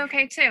 And that's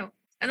okay too.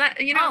 And that,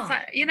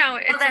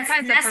 it's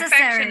sometimes the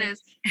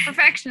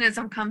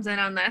perfectionism comes in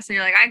on this, and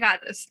you're like, I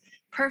got this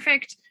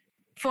perfect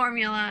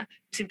formula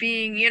to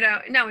being,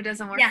 no, it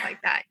doesn't work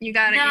like that. You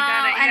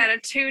gotta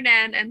tune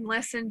in and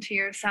listen to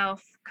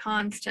yourself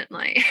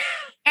constantly.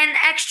 And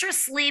extra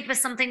sleep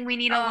is something we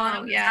need a lot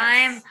of the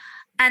time.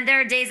 And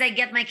there are days I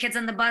get my kids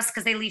on the bus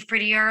because they leave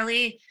pretty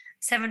early,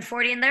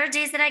 7:40. And there are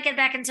days that I get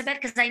back into bed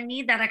because I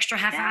need that extra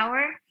half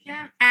hour.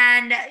 Yeah.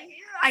 And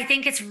I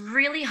think it's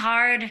really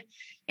hard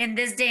in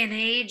this day and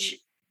age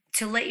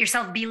to let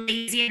yourself be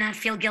lazy and not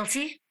feel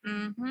guilty.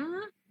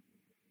 Mm-hmm.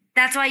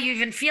 That's why you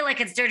even feel like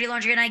it's dirty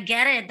laundry. And I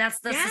get it. That's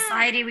the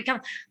society we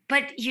come.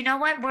 But you know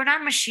what? We're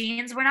not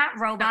machines. We're not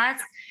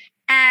robots.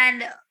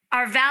 And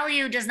our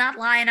value does not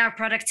lie in our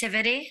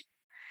productivity.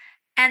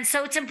 And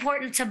so it's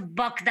important to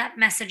buck that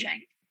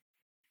messaging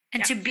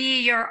and to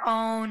be your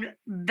own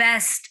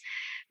best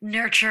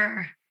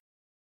nurturer.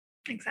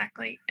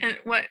 Exactly. And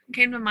what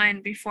came to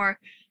mind before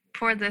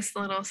this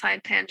little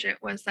side tangent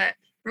was that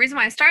the reason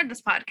why I started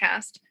this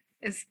podcast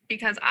is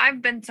because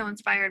I've been so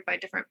inspired by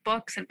different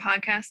books and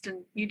podcasts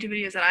and YouTube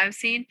videos that I've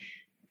seen.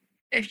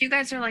 If you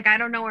guys are like, I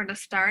don't know where to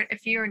start,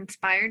 if you're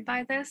inspired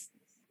by this,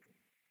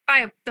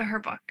 buy her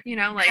book,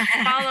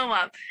 follow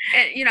up.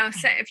 And,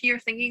 say, if you're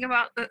thinking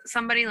about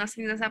somebody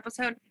listening to this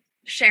episode,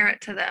 share it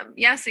to them.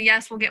 Yes,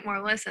 we'll get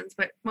more listens,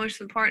 but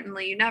most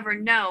importantly, you never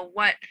know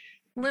what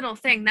little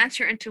thing, that's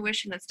your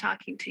intuition that's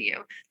talking to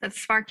you,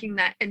 that's sparking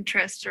that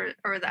interest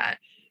or that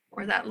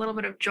little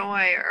bit of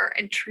joy or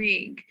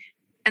intrigue.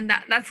 And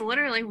that's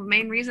literally the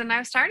main reason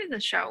I've started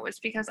this show, was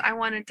because I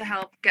wanted to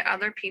help get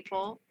other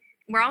people.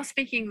 We're all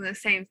speaking the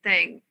same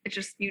thing. It's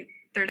just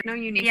there's no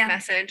unique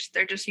message.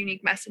 They're just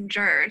unique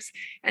messengers,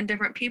 and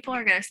different people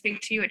are going to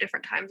speak to you at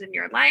different times in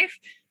your life.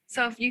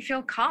 So if you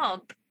feel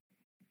called,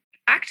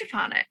 act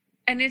upon it.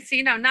 And it's,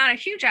 not a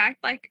huge act,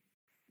 like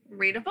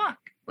read a book,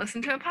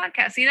 listen to a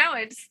podcast,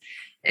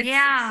 it's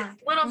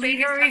little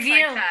baby stuff like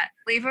that.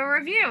 Leave a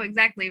review.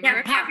 Exactly.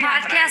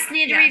 Podcasts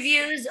need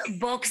reviews.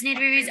 Books need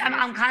reviews.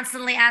 I'm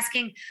constantly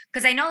asking,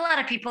 because I know a lot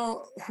of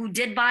people who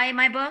did buy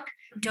my book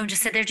don't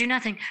just sit there, do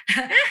nothing.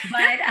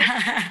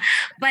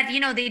 but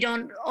they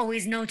don't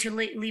always know to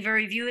leave a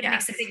review. It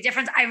makes a big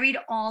difference. I read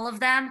all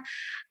of them.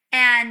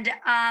 And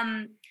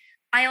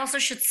I also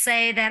should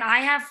say that I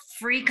have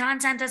free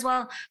content as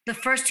well. The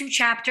first 2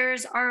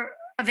 chapters are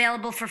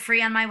available for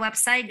free on my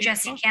website,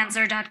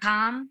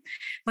 jessiekanzer.com,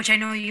 which I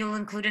know you'll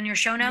include in your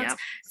show notes. Yep.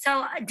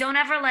 So don't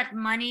ever let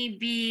money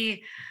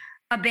be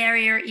a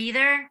barrier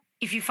either.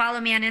 If you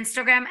follow me on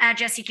Instagram at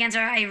 @JessieKanzer,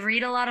 I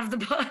read a lot of the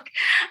book.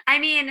 I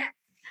mean,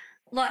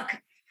 look,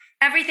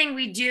 everything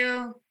we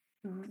do,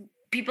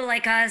 people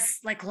like us,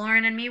 like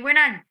Lauren and me, we're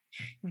not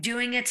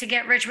doing it to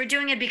get rich. We're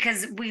doing it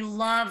because we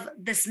love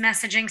this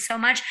messaging so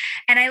much.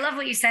 And I love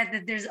what you said,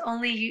 that there's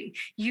only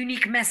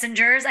unique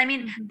messengers. I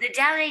mean, the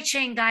Tao Te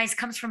Ching, guys,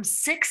 comes from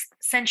 6th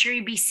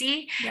century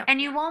BC. Yep.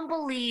 And you won't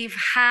believe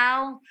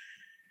how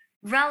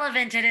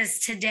relevant it is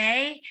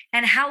today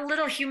and how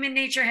little human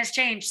nature has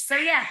changed. So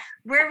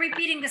we're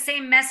repeating the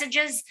same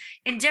messages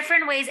in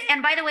different ways.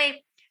 And by the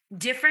way,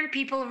 different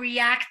people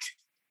react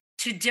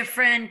to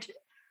different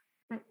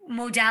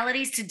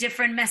modalities, to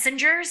different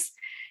messengers.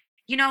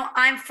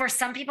 I'm for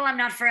some people, I'm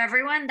not for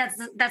everyone.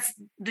 That's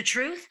the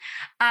truth.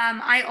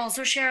 I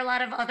also share a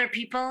lot of other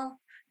people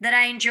that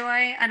I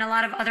enjoy and a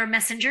lot of other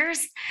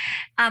messengers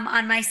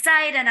on my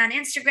site and on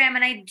Instagram.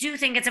 And I do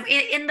think it's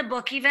in the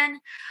book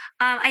even.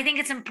 I think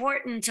it's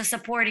important to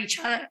support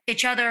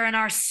each other in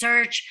our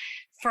search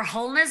for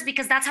wholeness,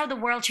 because that's how the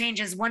world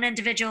changes, one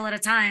individual at a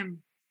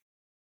time.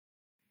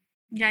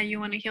 Yeah, you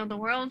want to heal the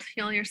world,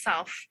 heal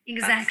yourself.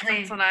 Exactly.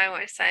 That's what I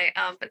always say.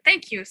 But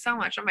thank you so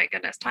much. Oh my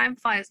goodness, time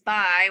flies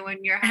by when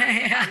you're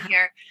having fun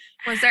here.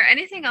 Was there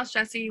anything else,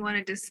 Jessie, you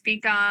wanted to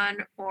speak on,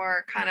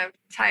 or kind of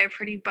tie a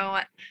pretty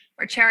bow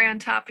or cherry on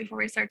top before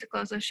we start to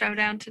close the show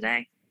down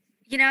today?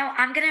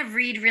 I'm going to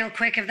read real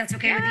quick, if that's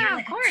okay with you.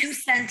 Of course. 2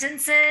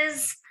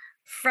 sentences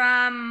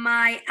from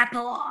my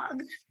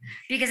epilogue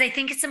because I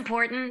think it's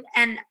important,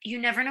 and you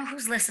never know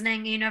who's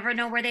listening. You never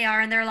know where they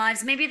are in their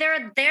lives. Maybe they're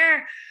at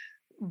their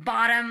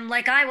bottom,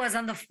 like I was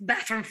on the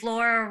bathroom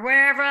floor or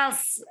wherever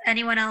else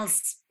anyone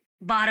else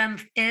bottom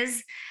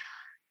is.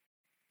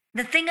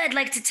 The thing I'd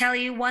like to tell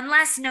you, one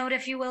last note,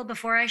 if you will,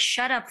 before I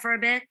shut up for a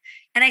bit,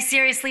 and I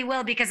seriously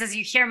will, because as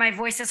you hear, my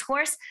voice is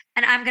hoarse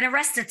and I'm going to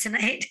rest it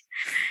tonight.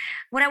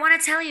 What I want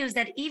to tell you is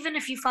that even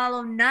if you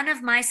follow none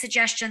of my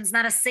suggestions,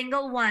 not a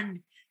single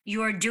one,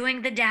 you are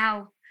doing the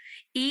Tao.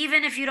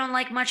 Even if you don't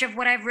like much of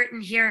what I've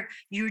written here,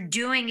 you're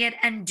doing it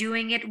and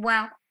doing it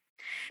well.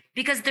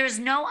 Because there's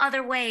no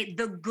other way.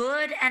 The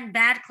good and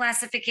bad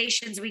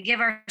classifications we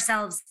give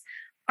ourselves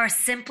are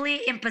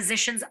simply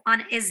impositions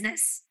on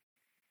isness.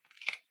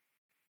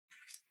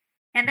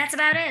 And that's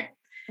about it.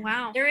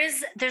 Wow.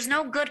 There's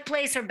no good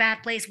place or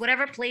bad place.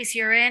 Whatever place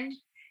you're in,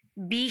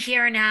 be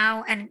here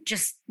now and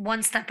just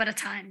one step at a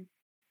time.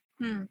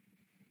 Well,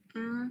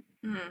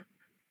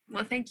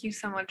 thank you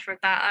so much for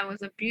that. That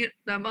was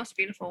the most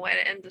beautiful way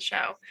to end the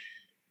show.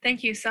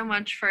 Thank you so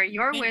much for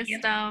your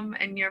wisdom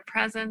and your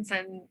presence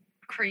and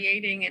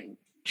creating and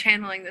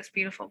channeling this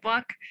beautiful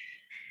book.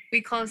 We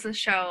close the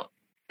show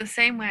the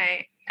same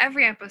way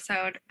every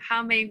episode.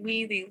 How may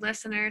we, the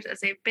listeners,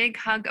 as a big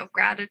hug of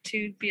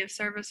gratitude, be of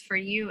service for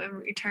you in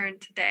return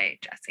today,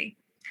 Jessie?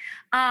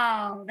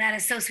 Oh, that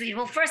is so sweet.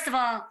 Well, first of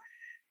all,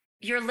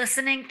 you're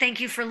listening. Thank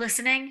you for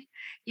listening.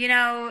 You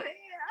know,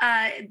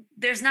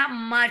 there's not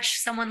much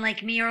someone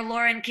like me or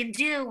Lauren can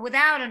do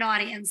without an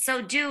audience.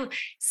 So do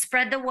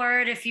spread the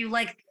word. If you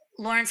like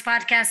Lauren's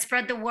podcast,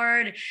 spread the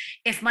word.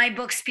 If my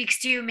book speaks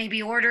to you,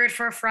 maybe order it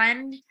for a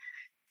friend.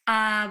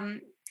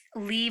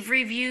 Leave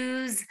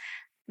reviews.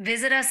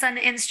 Visit us on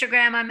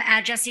Instagram. I'm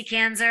at Jessie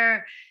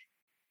Kanzer.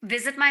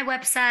 Visit my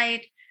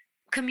website,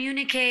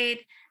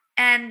 communicate,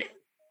 and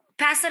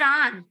pass it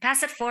on.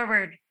 Pass it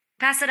forward.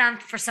 Pass it on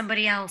for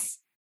somebody else.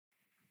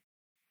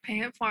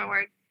 Pay it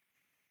forward.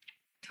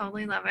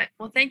 Totally love it.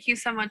 Well, thank you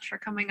so much for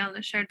coming on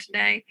the show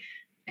today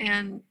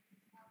and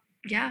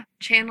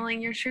channeling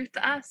your truth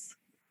to us.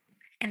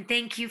 And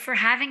thank you for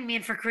having me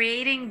and for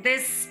creating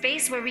this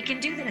space where we can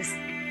do this.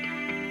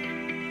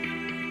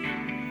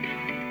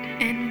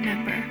 And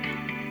remember,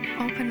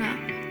 open up,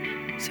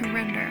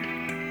 surrender,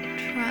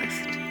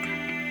 trust,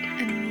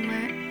 and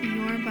let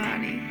your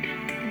body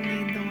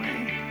lead the way.